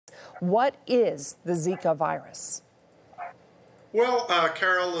What is the Zika virus? Well,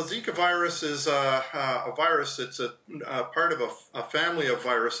 Carol, the Zika virus is a virus. It's a part of a family of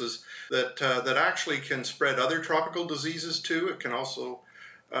viruses that actually can spread other tropical diseases too. It can also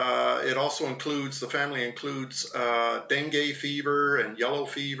includes, the family includes dengue fever and yellow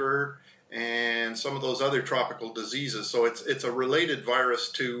fever and some of those other tropical diseases. So it's a related virus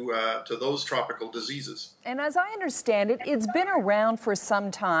to those tropical diseases. And as I understand it, it's been around for some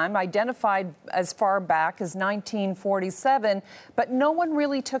time, identified as far back as 1947, but no one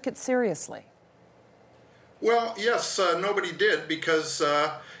really took it seriously. Well, yes, nobody did because,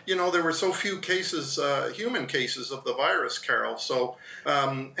 there were so few cases, human cases of the virus, Carol. So,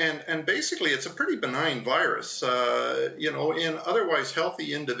 and basically it's a pretty benign virus, in otherwise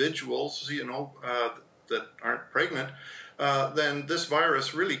healthy individuals, that aren't pregnant, then this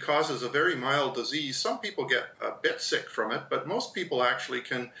virus really causes a very mild disease. Some people get a bit sick from it, but most people actually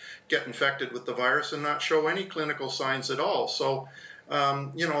can get infected with the virus and not show any clinical signs at all. So,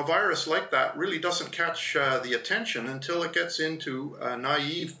 a virus like that really doesn't catch the attention until it gets into a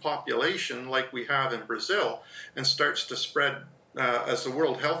naive population like we have in Brazil and starts to spread, as the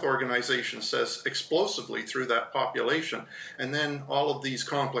World Health Organization says, explosively through that population. And then all of these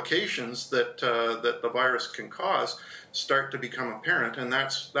complications that the virus can cause start to become apparent, and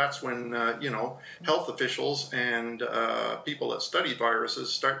that's when health officials and people that study viruses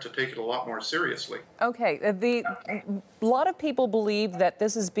start to take it a lot more seriously. Okay, a lot of people believe that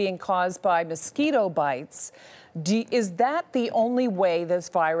this is being caused by mosquito bites. Is that the only way this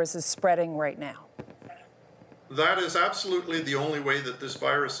virus is spreading right now? That is absolutely the only way that this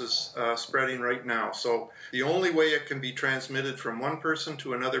virus is spreading right now. So the only way it can be transmitted from one person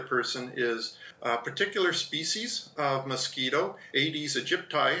to another person is a particular species of mosquito, Aedes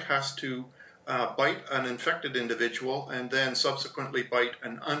aegypti, has to bite an infected individual and then subsequently bite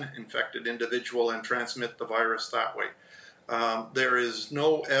an uninfected individual and transmit the virus that way. There is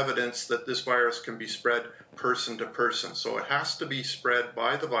no evidence that this virus can be spread person to person. So it has to be spread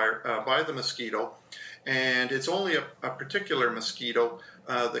by the mosquito. And it's only a particular mosquito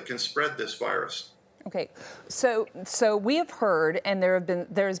that can spread this virus. Okay, so we have heard, and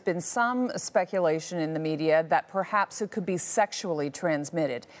there's been some speculation in the media that perhaps it could be sexually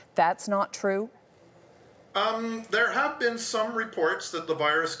transmitted. That's not true? There have been some reports that the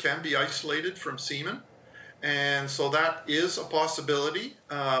virus can be isolated from semen, and so that is a possibility,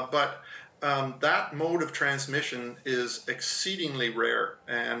 but that mode of transmission is exceedingly rare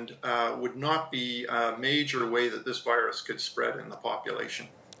and would not be a major way that this virus could spread in the population.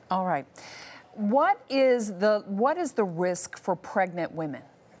 All right. What is the risk for pregnant women?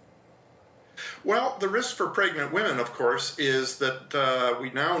 Well, the risk for pregnant women, of course, is that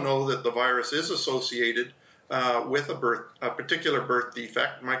we now know that the virus is associated with a particular birth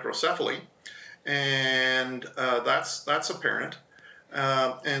defect, microcephaly, and that's apparent.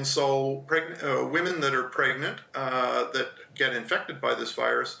 And so women that are pregnant that get infected by this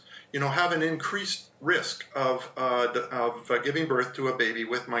virus, have an increased risk of giving birth to a baby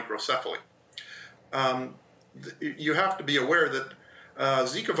with microcephaly. You have to be aware that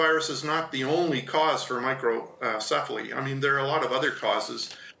Zika virus is not the only cause for microcephaly. I mean, there are a lot of other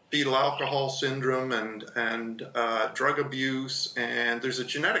causes, fetal alcohol syndrome and drug abuse, and there's a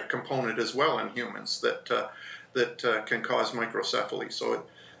genetic component as well in humans that can cause microcephaly. So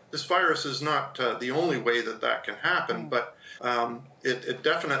this virus is not the only way that can happen, but it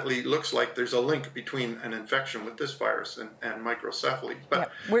definitely looks like there's a link between an infection with this virus and microcephaly.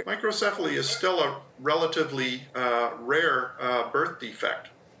 But microcephaly is still a relatively rare birth defect.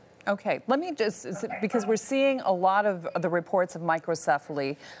 Okay, let me because we're seeing a lot of the reports of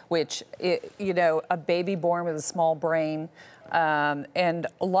microcephaly, which, a baby born with a small brain, and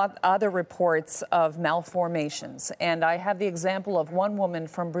a lot other reports of malformations. And I have the example of one woman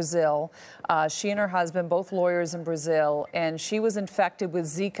from Brazil. She and her husband, both lawyers in Brazil, and she was infected with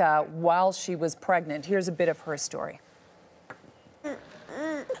Zika while she was pregnant. Here's a bit of her story.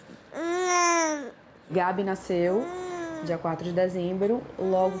 Gabi nasceu dia 4 de dezembro.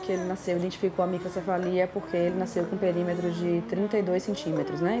 Logo que ele nasceu, identificou a microcefalia porque ele nasceu com um perímetro de 32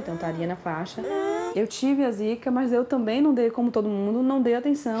 centímetros, né? Então estaria na faixa. Eu tive a Zika, mas eu também não dei, como todo mundo, não dei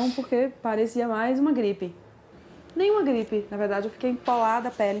atenção porque parecia mais uma gripe. Nenhuma gripe, na verdade. Eu fiquei empolada,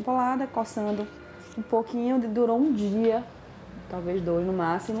 pele empolada, coçando um pouquinho, durou um dia, talvez 2 no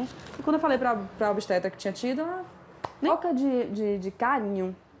máximo. E quando eu falei pra obstetra que tinha tido, ela... Troca de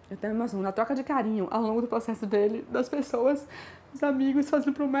carinho. Eu tenho emoção, na troca de carinho ao longo do processo dele, das pessoas, os amigos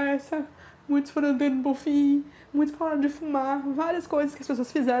fazendo promessa, muitos foram andando por fim, muitos pararam de fumar, várias coisas que as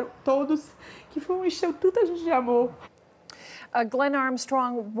pessoas fizeram, todos, que encheu tanta gente de amor. Glenn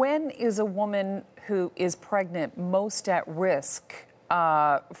Armstrong, when is a woman who is pregnant most at risk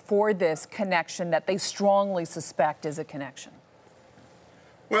for this connection that they strongly suspect is a connection?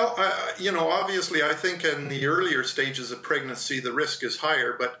 Well, obviously, I think in the earlier stages of pregnancy, the risk is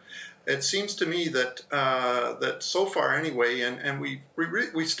higher, but it seems to me that that so far anyway, and we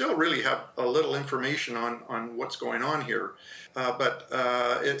still really have a little information on what's going on here, but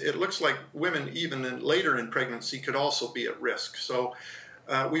it looks like women even later in pregnancy could also be at risk. So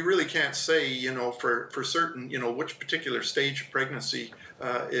we really can't say, for certain, which particular stage of pregnancy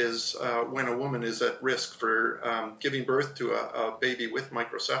is when a woman is at risk for giving birth to a baby with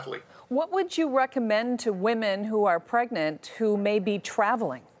microcephaly. What would you recommend to women who are pregnant who may be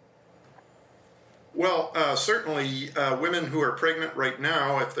traveling? Well, certainly women who are pregnant right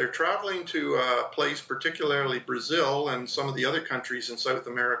now, if they're traveling to a place, particularly Brazil and some of the other countries in South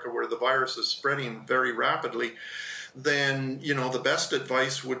America where the virus is spreading very rapidly, then, the best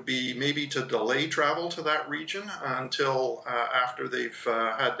advice would be maybe to delay travel to that region until after they've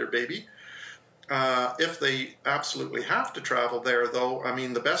had their baby. If they absolutely have to travel there, though,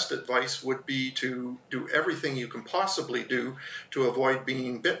 the best advice would be to do everything you can possibly do to avoid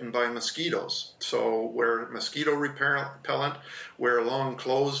being bitten by mosquitoes. So wear mosquito repellent, wear long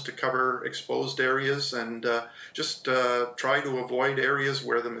clothes to cover exposed areas, and just try to avoid areas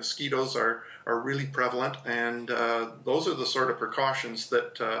where the mosquitoes are really prevalent. And those are the sort of precautions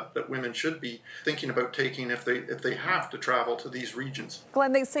that women should be thinking about taking if they have to travel to these regions.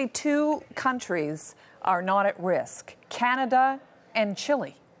 Glenn, they say two countries are not at risk, Canada and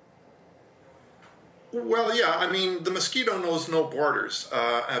Chile. Well, yeah, the mosquito knows no borders,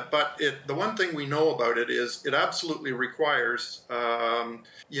 but the one thing we know about it is it absolutely requires,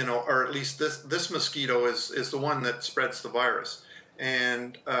 or at least this mosquito is the one that spreads the virus.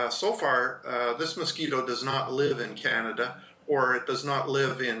 And so far, this mosquito does not live in Canada, or it does not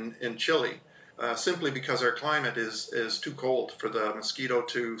live in Chile, simply because our climate is too cold for the mosquito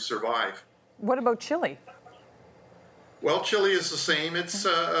to survive. What about Chile? Well, Chile is the same. It's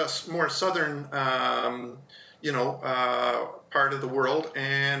a more southern, part of the world,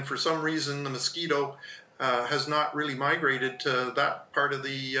 and for some reason the mosquito has not really migrated to that part of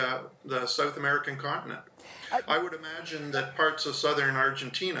the South American continent. I would imagine that parts of southern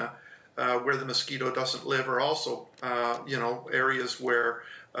Argentina, where the mosquito doesn't live, are also, areas where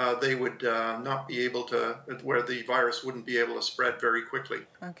they would not be able to, where the virus wouldn't be able to spread very quickly.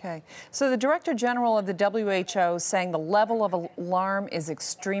 Okay. So the Director General of the WHO is saying the level of alarm is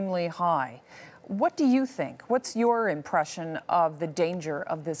extremely high. What do you think? What's your impression of the danger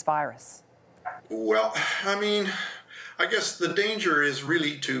of this virus? Well, I guess the danger is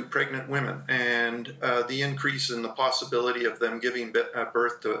really to pregnant women and the increase in the possibility of them giving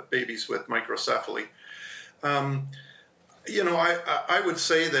birth to babies with microcephaly. I would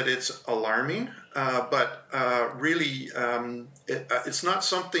say that it's alarming, but really it's not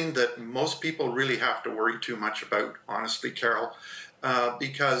something that most people really have to worry too much about, honestly, Carol,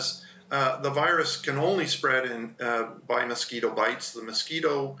 because the virus can only spread by mosquito bites. The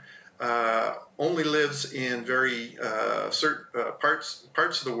mosquito only lives in very certain parts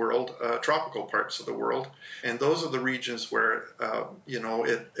of the world, tropical parts of the world, and those are the regions where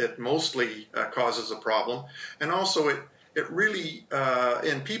it mostly causes a problem. And also it really,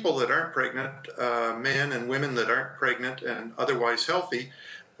 in people that aren't pregnant, men and women that aren't pregnant and otherwise healthy,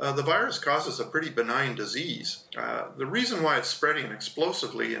 the virus causes a pretty benign disease. The reason why it's spreading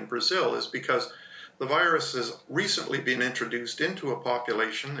explosively in Brazil is because the virus has recently been introduced into a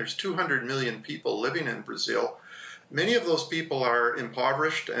population. There's 200 million people living in Brazil. Many of those people are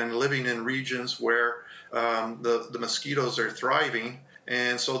impoverished and living in regions where the mosquitoes are thriving.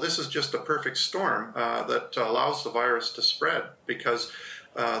 And so this is just a perfect storm that allows the virus to spread, because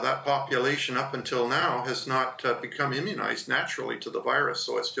that population up until now has not become immunized naturally to the virus,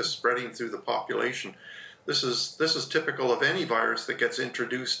 so it's just spreading through the population. This is typical of any virus that gets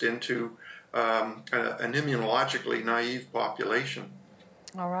introduced into an immunologically naive population.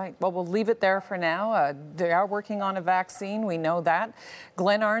 All right. Well, we'll leave it there for now. They are working on a vaccine. We know that.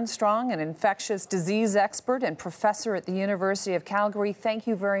 Glenn Armstrong, an infectious disease expert and professor at the University of Calgary, thank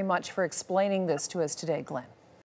you very much for explaining this to us today, Glenn.